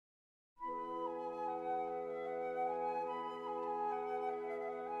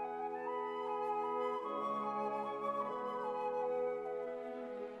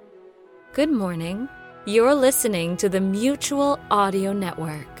Good morning. You're listening to the Mutual Audio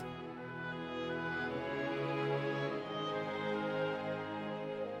Network.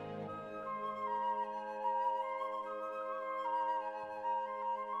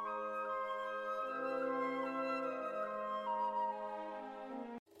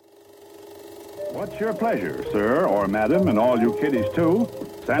 What's your pleasure, sir or madam, and all you kiddies too?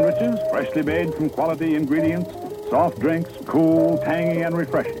 Sandwiches, freshly made from quality ingredients, soft drinks, cool, tangy, and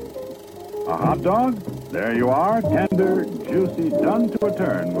refreshing. A hot dog? There you are, tender, juicy, done to a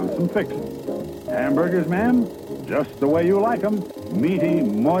turn with some fixings. Hamburgers, ma'am? Just the way you like 'em. Meaty,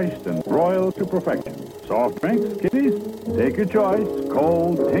 moist, and broiled to perfection. Soft drinks, kiddies? Take your choice.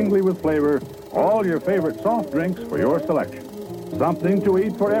 Cold, tingly with flavor. All your favorite soft drinks for your selection. Something to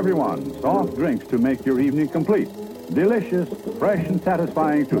eat for everyone. Soft drinks to make your evening complete. Delicious, fresh, and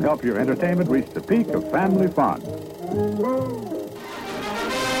satisfying to help your entertainment reach the peak of family fun.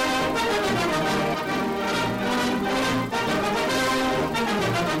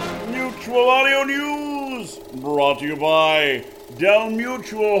 Mutual Audio News, brought to you by Del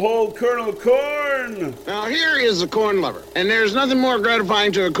Mutual Whole Kernel Corn. Now, here is a corn lover, and there's nothing more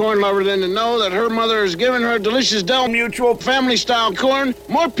gratifying to a corn lover than to know that her mother has given her delicious Del Mutual family-style corn.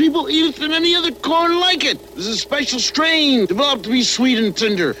 More people eat it than any other corn like it. This is a special strain developed to be sweet and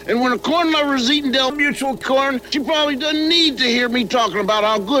tender. And when a corn lover is eating Del Mutual corn, she probably doesn't need to hear me talking about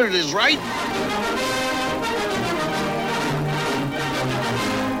how good it is, right?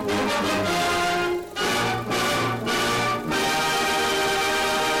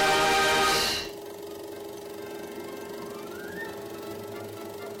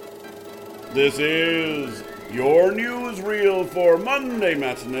 This is your newsreel for Monday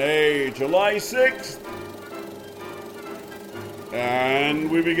matinee, July 6th.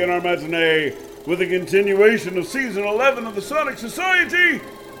 And we begin our matinee with a continuation of Season 11 of the Sonic Society.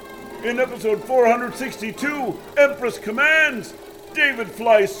 In episode 462, Empress commands, David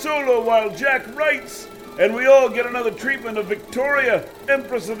flies solo while Jack writes, and we all get another treatment of Victoria,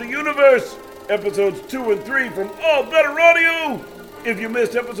 Empress of the Universe. Episodes 2 and 3 from All Better Audio. If you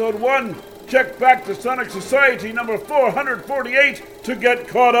missed episode 1, check back to Sonic Society number 448 to get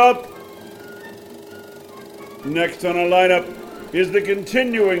caught up. Next on our lineup is the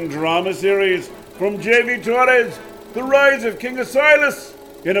continuing drama series from J.V. Torres, The Rise of King Asilas.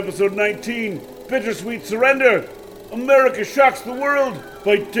 In episode 19, Bittersweet Surrender, America shocks the world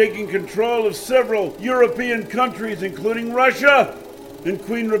by taking control of several European countries, including Russia. And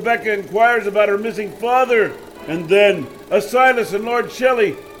Queen Rebecca inquires about her missing father. And then Asilas and Lord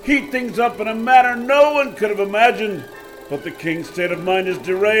Shelley heat things up in a manner no one could have imagined. But the king's state of mind is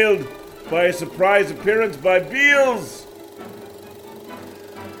derailed by a surprise appearance by Beals.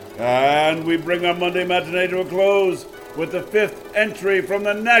 And we bring our Monday matinee to a close with the 5th entry from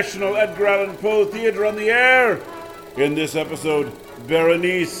the National Edgar Allan Poe Theatre on the Air. In this episode,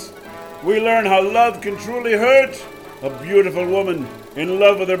 Berenice, we learn how love can truly hurt. A beautiful woman in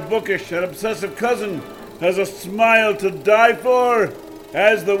love with her bookish and obsessive cousin has a smile to die for.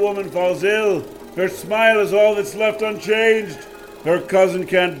 As the woman falls ill, her smile is all that's left unchanged. Her cousin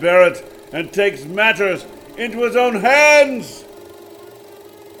can't bear it and takes matters into his own hands.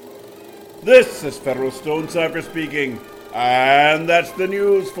 This is Federal Stonecipher speaking, and that's the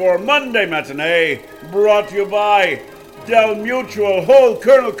news for Monday matinee, brought to you by Del Mutual Whole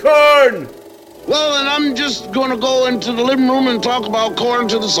Kernel Corn. Well, then I'm just going to go into the living room and talk about corn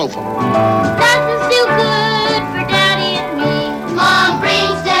to the sofa. Nothing's too good for Daddy and me. Mom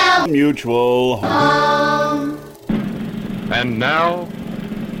brings Del Mutual. home. And now,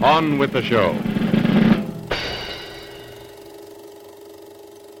 on with the show.